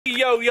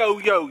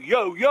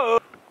Yo.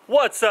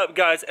 What's up,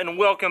 guys, and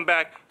welcome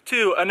back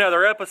to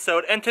another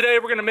episode. And today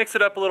we're going to mix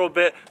it up a little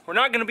bit. We're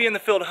not going to be in the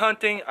field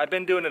hunting. I've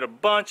been doing it a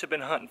bunch. I've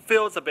been hunting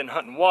fields. I've been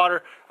hunting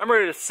water. I'm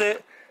ready to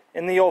sit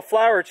in the old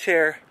flower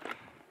chair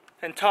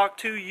and talk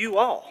to you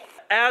all.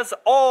 As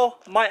all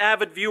my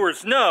avid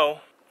viewers know,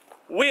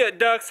 we at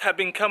DUX have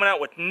been coming out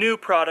with new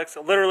products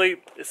literally,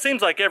 it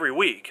seems like every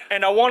week.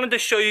 And I wanted to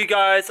show you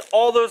guys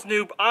all those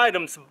new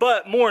items,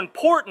 but more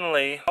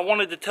importantly, I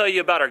wanted to tell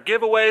you about our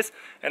giveaways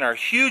and our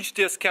huge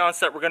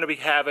discounts that we're going to be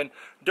having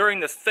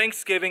during this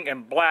Thanksgiving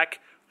and Black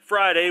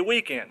Friday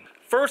weekend.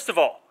 First of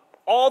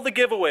all the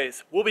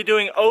giveaways we'll be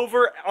doing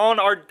over on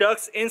our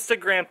DUX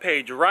Instagram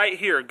page right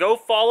here. Go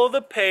follow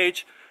the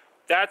page.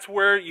 That's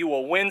where you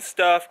will win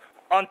stuff.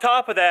 On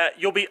top of that,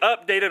 you'll be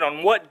updated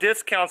on what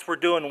discounts we're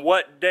doing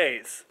what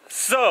days.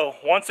 So,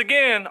 once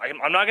again,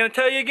 I'm not going to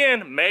tell you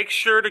again, make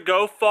sure to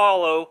go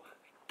follow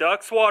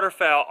DUX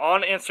Waterfowl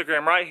on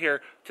Instagram right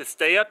here to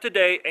stay up to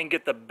date and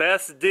get the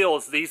best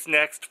deals these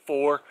next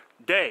 4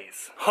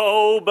 days.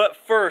 Oh, but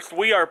first,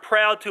 we are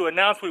proud to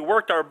announce we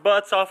worked our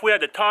butts off. We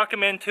had to talk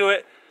them into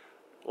it.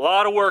 A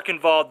lot of work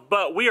involved,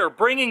 but we are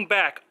bringing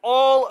back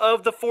all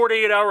of the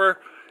 48-hour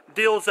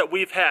deals that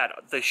we've had.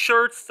 The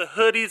shirts, the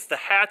hoodies, the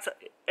hats,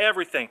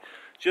 everything.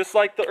 Just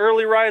like the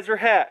early riser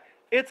hat,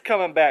 it's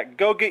coming back.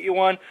 Go get you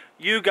one.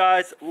 You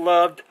guys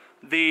loved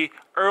the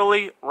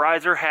early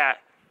riser hat.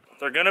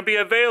 They're gonna be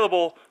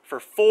available for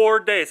 4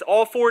 days.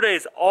 All 4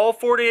 days, all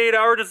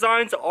 48-hour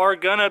designs are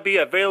gonna be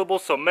available,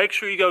 so make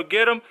sure you go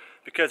get them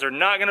because they're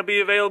not gonna be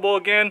available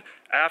again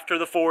after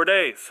the 4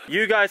 days.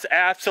 You guys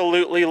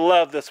absolutely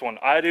love this one.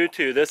 I do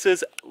too. This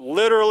is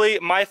literally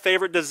my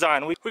favorite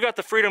design. We got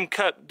the Freedom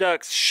Cup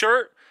DUX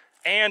shirt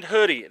and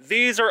hoodie.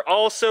 These are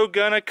also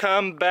gonna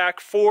come back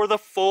for the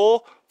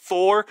full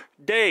 4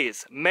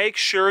 days. Make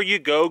sure you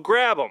go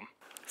grab them.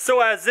 So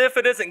as if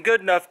it isn't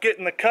good enough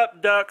getting the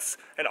Cup DUX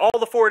and all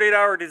the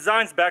 48-hour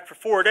designs back for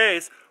 4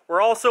 days,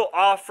 we're also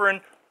offering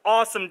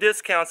awesome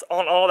discounts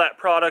on all that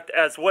product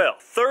as well.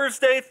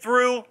 Thursday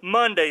through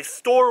Monday,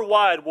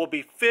 store-wide will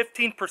be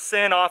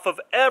 15% off of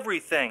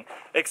everything,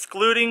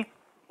 excluding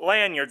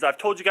lanyards. I've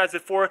told you guys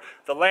before,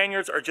 the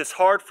lanyards are just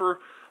hard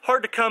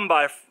to come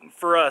by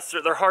for us.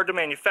 They're hard to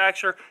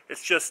manufacture.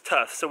 It's just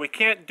tough. So we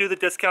can't do the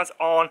discounts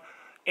on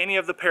any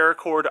of the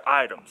paracord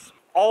items.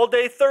 All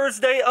day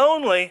Thursday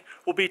only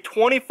will be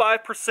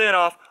 25%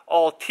 off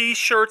all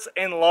t-shirts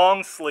and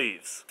long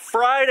sleeves.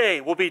 Friday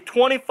will be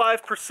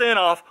 25%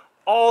 off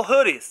all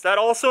hoodies. That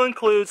also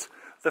includes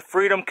the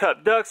Freedom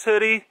Cup DUX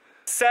hoodie.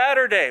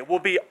 Saturday will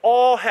be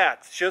all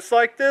hats, just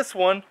like this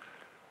one,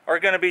 are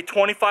going to be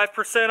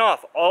 25%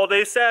 off all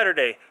day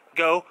Saturday.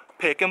 Go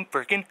pick them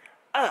freaking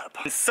up.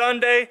 And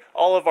Sunday,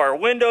 all of our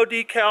window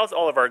decals,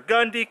 all of our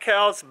gun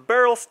decals,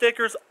 barrel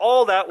stickers,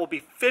 all that will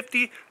be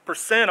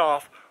 50%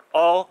 off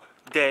all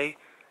day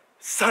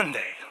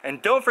Sunday.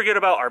 And don't forget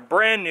about our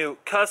brand new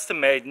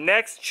custom-made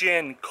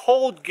next-gen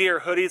cold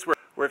gear hoodies.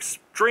 We're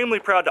extremely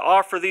proud to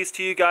offer these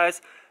to you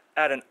guys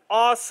at an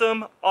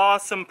awesome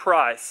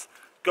price.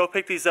 Go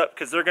pick these up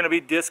because they're going to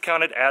be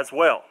discounted as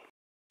well.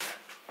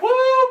 Woo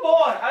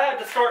boy, I had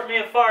to start me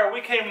a fire.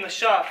 We came in the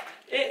shop.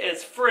 It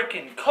is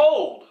freaking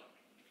cold.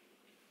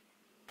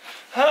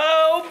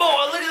 Oh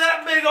boy, look at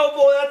that big old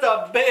boy. That's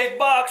a big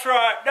box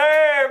right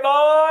there,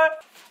 boy.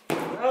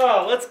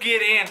 Oh, let's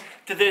get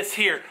into this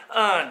here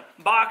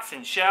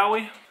unboxing, shall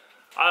we?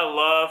 I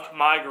love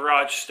my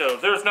garage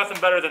stove. There's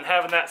nothing better than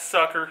having that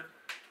sucker.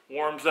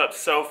 Warms up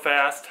so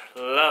fast.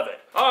 Love it.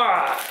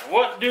 Alright,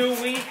 what do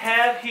we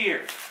have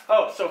here?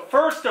 Oh, so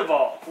first of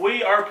all,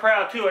 we are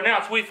proud to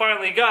announce we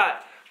finally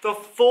got the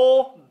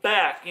full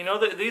back. You know,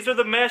 these are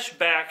the mesh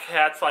back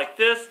hats like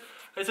this.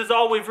 This is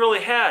all we've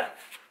really had.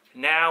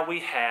 Now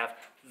we have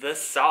the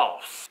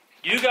sauce.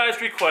 You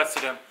guys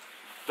requested them.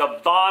 The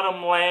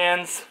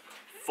Bottomlands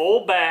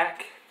full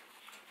back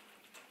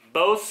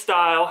bow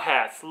style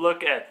hats.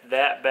 Look at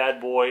that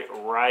bad boy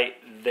right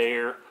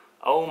there.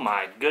 Oh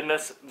my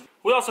goodness.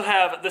 We also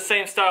have the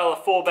same style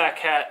of full back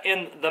hat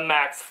in the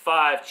Max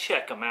 5.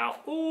 Check them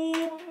out.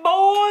 Ooh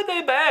boy,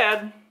 they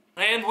bad.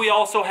 And we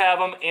also have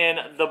them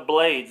in the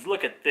blades.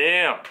 Look at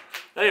them.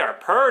 They are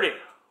pretty.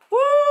 Woo!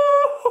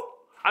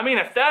 I mean,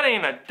 if that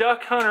ain't a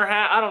duck hunter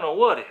hat, I don't know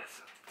what is.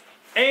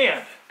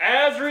 And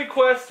as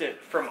requested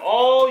from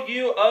all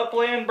you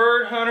upland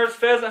bird hunters,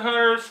 pheasant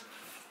hunters,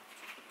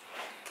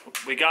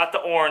 we got the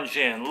orange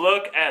in.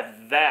 Look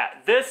at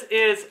that. This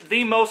is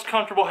the most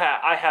comfortable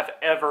hat I have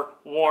ever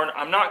worn.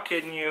 I'm not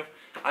kidding you.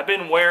 I've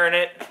been wearing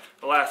it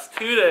the last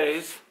 2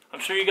 days.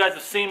 I'm sure you guys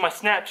have seen my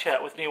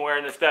Snapchat with me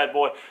wearing this bad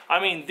boy. I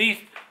mean,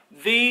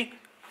 the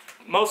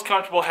most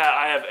comfortable hat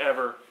I have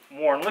ever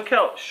worn. Look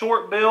how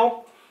short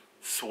bill.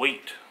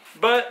 Sweet.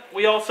 But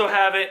we also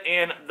have it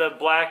in the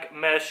black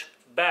mesh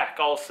back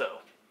also.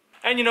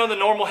 And you know the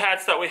normal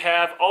hats that we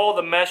have, all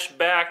the mesh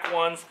back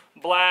ones,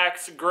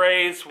 blacks,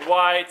 grays,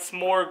 whites,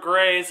 more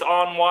grays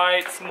on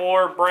whites,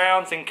 more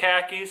browns and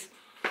khakis.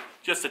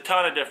 just a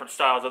ton of different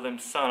styles of them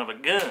son of a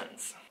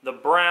guns. The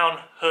brown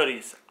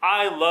hoodies.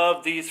 I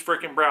love these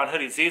freaking brown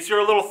hoodies. These are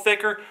a little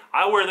thicker.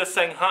 I wear this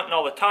thing hunting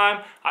all the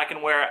time. I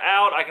can wear it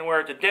out. I can wear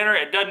it to dinner.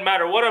 It doesn't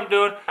matter what I'm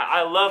doing.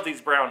 I love these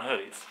brown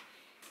hoodies.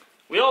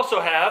 We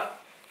also have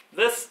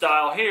this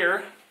style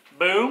here.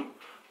 Boom.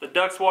 The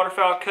DUX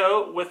waterfowl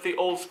coat with the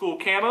old school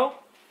camo.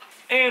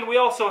 And we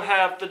also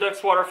have the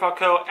DUX waterfowl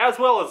coat as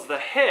well as the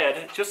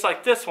head, just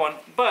like this one,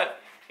 but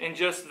in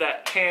just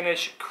that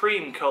tannish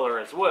cream color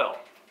as well.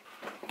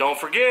 Don't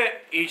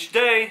forget, each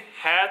day,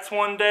 hats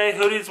one day,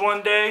 hoodies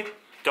one day.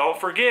 Don't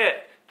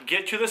forget,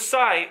 get to the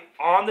site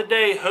on the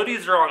day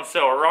hoodies are on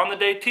sale, or on the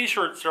day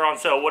t-shirts are on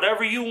sale.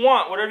 Whatever you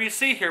want, whatever you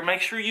see here,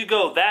 make sure you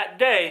go that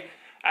day.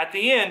 At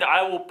the end,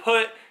 I will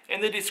put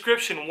in the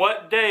description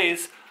what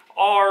days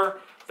are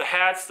the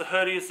hats, the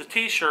hoodies, the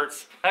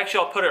t-shirts.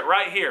 Actually, I'll put it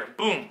right here.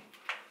 Boom.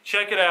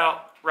 Check it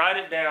out. Write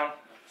it down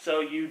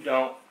so you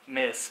don't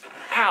miss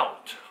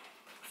out.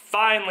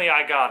 Finally,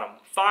 I got them.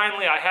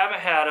 Finally, I haven't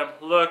had them.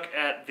 Look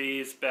at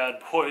these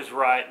bad boys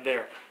right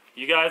there.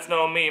 You guys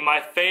know me. My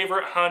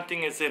favorite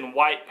hunting is in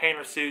white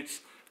painter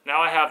suits.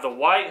 Now I have the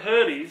white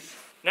hoodies.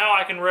 Now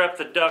I can rep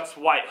the DUX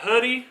white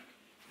hoodie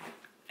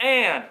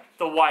and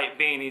the white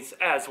beanies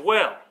as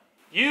well.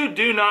 You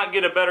do not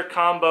get a better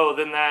combo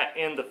than that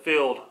in the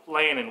field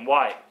laying in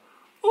white.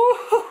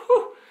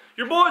 Ooh,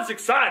 your boy's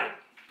excited.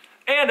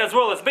 And as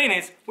well as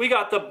beanies, we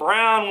got the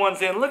brown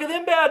ones in. Look at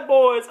them bad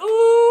boys.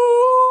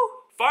 Ooh!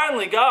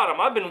 Finally got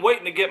them. I've been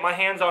waiting to get my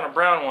hands on a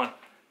brown one.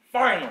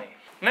 Finally.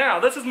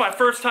 Now, this is my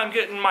first time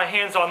getting my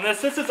hands on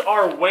this. This is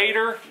our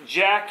wader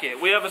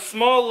jacket. We have a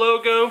small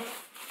logo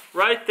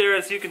right there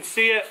as you can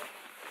see it.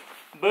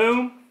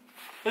 Boom.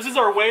 This is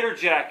our wader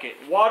jacket.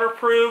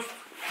 Waterproof.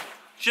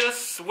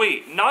 Just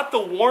sweet. Not the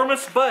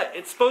warmest, but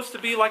it's supposed to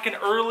be like an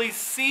early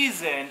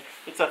season.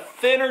 It's a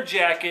thinner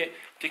jacket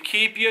to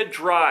keep you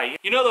dry.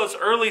 You know those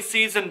early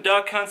season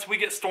duck hunts, we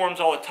get storms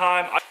all the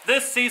time.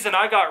 This season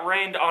I got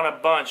rained on a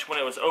bunch when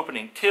it was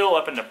opening till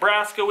up in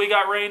Nebraska we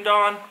got rained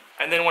on.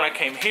 And then when I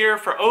came here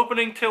for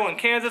opening till in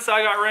Kansas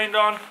I got rained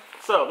on.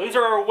 So these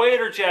are our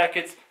wader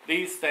jackets.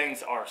 These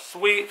things are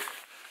sweet.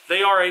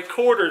 They are a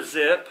quarter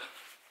zip.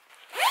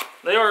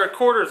 They are a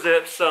quarter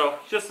zip, so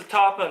just the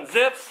top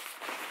unzips.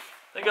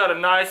 They got a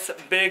nice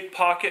big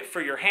pocket for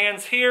your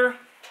hands here.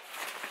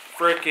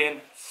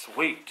 Freaking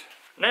sweet.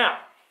 Now,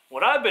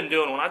 what I've been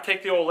doing when I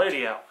take the old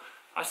lady out,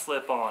 I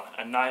slip on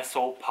a nice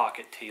old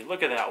pocket tee.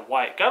 Look at that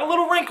white. Got a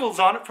little wrinkles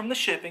on it from the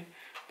shipping,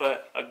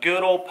 but a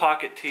good old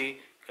pocket tee.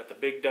 Got the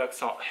big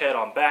DUX head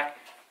on back.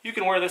 You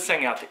can wear this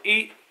thing out to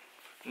eat.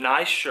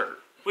 Nice shirt.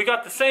 We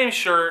got the same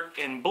shirt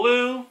in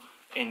blue,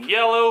 in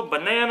yellow,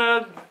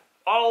 banana,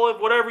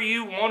 olive, whatever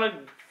you want to,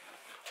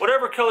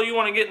 whatever color you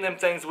want to get in them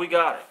things, we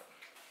got it.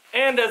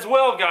 And as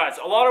well, guys,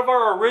 a lot of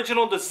our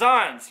original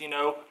designs, you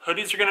know,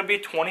 hoodies are going to be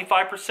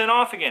 25%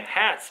 off again.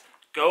 Hats.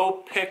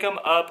 Go pick them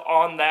up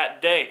on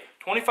that day.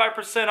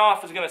 25%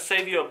 off is going to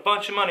save you a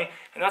bunch of money,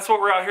 and that's what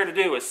we're out here to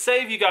do, is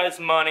save you guys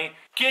money,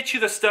 get you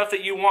the stuff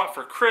that you want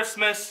for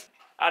Christmas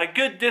at a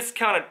good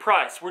discounted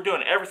price. We're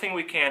doing everything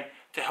we can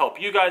to help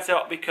you guys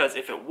out, because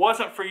if it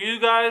wasn't for you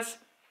guys,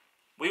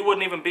 we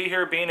wouldn't even be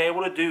here being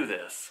able to do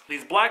this.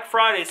 These Black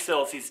Friday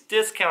sales, these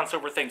discounts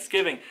over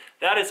Thanksgiving,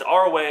 that is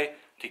our way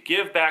to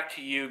give back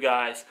to you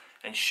guys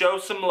and show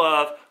some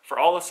love for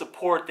all the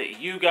support that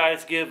you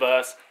guys give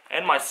us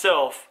and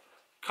myself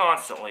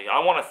constantly.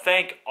 I want to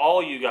thank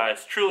all you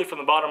guys, truly from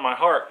the bottom of my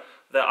heart,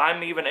 that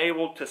I'm even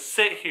able to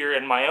sit here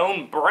in my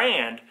own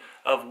brand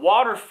of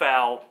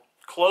waterfowl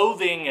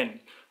clothing and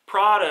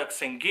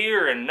products and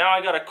gear, and now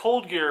I got a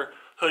cold gear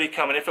hoodie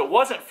coming. If it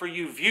wasn't for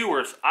you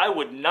viewers, I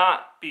would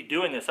not be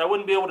doing this. I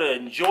wouldn't be able to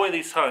enjoy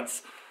these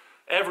hunts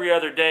every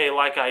other day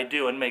like I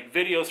do and make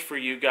videos for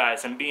you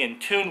guys and be in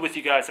tune with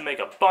you guys and make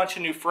a bunch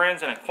of new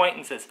friends and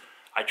acquaintances.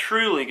 I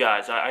truly,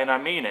 guys, and I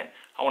mean it,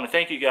 I want to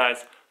thank you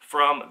guys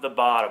from the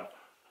bottom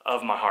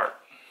of my heart.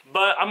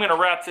 But I'm going to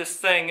wrap this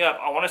thing up.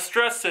 I want to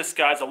stress this,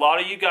 guys. A lot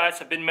of you guys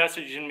have been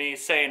messaging me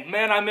saying,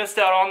 man, I missed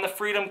out on the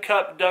Freedom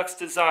Cup DUX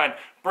design.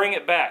 Bring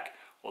it back.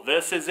 Well,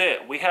 this is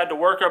it. We had to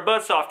work our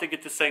butts off to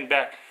get this thing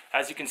back.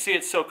 As you can see,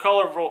 it's so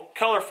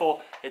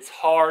colorful, it's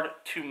hard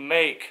to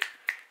make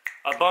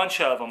a bunch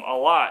of them, a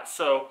lot.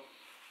 So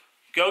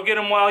go get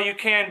them while you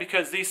can,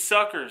 because these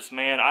suckers,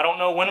 man, I don't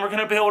know when we're going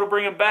to be able to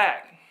bring them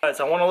back. Guys,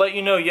 I want to let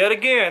you know yet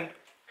again,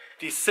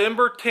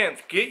 December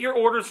 10th. Get your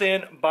orders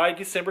in by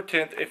December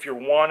 10th if you're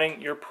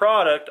wanting your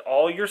product,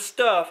 all your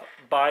stuff,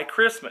 by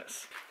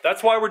Christmas.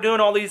 That's why we're doing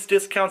all these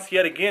discounts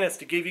yet again, is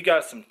to give you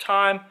guys some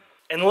time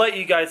and let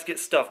you guys get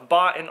stuff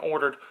bought and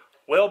ordered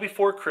well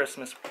before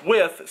Christmas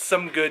with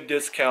some good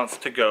discounts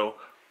to go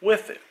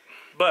with it.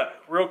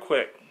 But real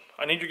quick,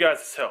 I need your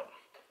guys' help.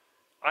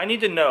 I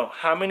need to know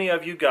how many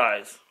of you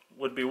guys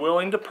would be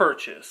willing to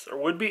purchase or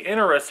would be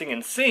interested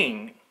in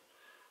seeing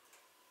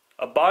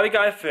a Body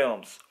Guy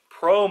Films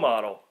Pro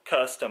Model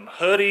custom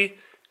hoodie,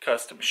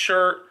 custom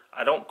shirt.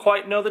 I don't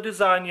quite know the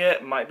design yet.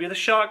 It might be the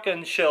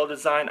shotgun shell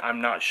design.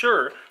 I'm not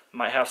sure.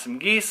 Might have some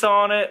geese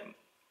on it.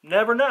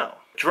 Never know.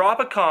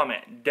 drop a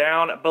comment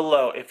down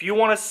below if you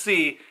want to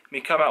see me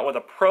come out with a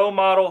pro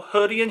model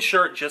hoodie and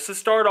shirt just to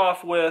start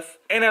off with.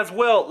 And as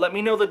well, let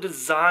me know the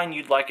design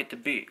you'd like it to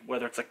be,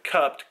 whether it's a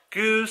cupped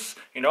goose.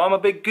 You know, I'm a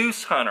big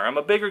goose hunter. I'm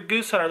a bigger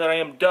goose hunter than I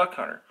am duck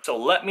hunter. So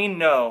let me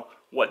know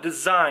what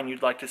design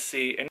you'd like to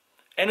see,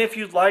 and if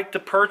you'd like to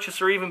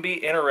purchase or even be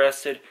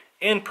interested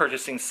in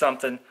purchasing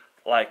something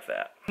like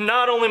that.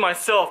 Not only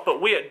myself,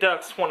 but we at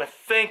DUX want to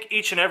thank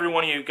each and every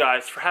one of you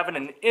guys for having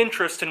an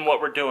interest in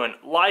what we're doing,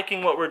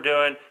 liking what we're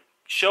doing,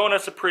 showing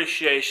us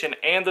appreciation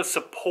and the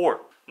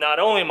support. Not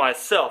only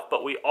myself,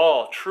 but we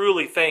all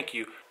truly thank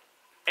you.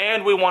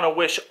 And we want to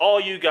wish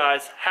all you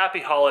guys happy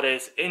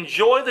holidays.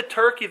 Enjoy the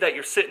turkey that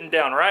you're sitting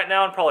down right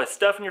now and probably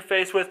stuffing your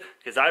face with,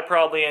 because I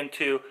probably am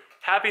too.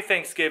 Happy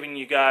Thanksgiving,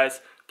 you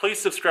guys. Please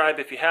subscribe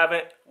if you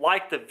haven't.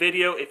 Like the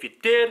video if you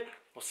did.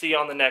 We'll see you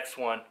on the next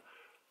one.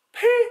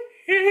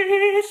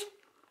 Peace.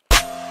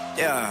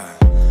 Yeah.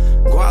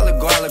 Guala,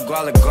 guala,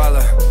 guala,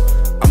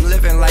 guala. I'm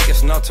living like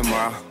it's no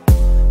tomorrow.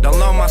 Don't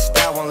know my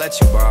style, won't let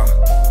you borrow.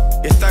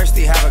 You're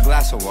thirsty, have a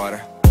glass of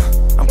water.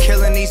 I'm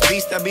killing these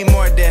beasts that be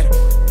more dead.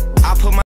 I put my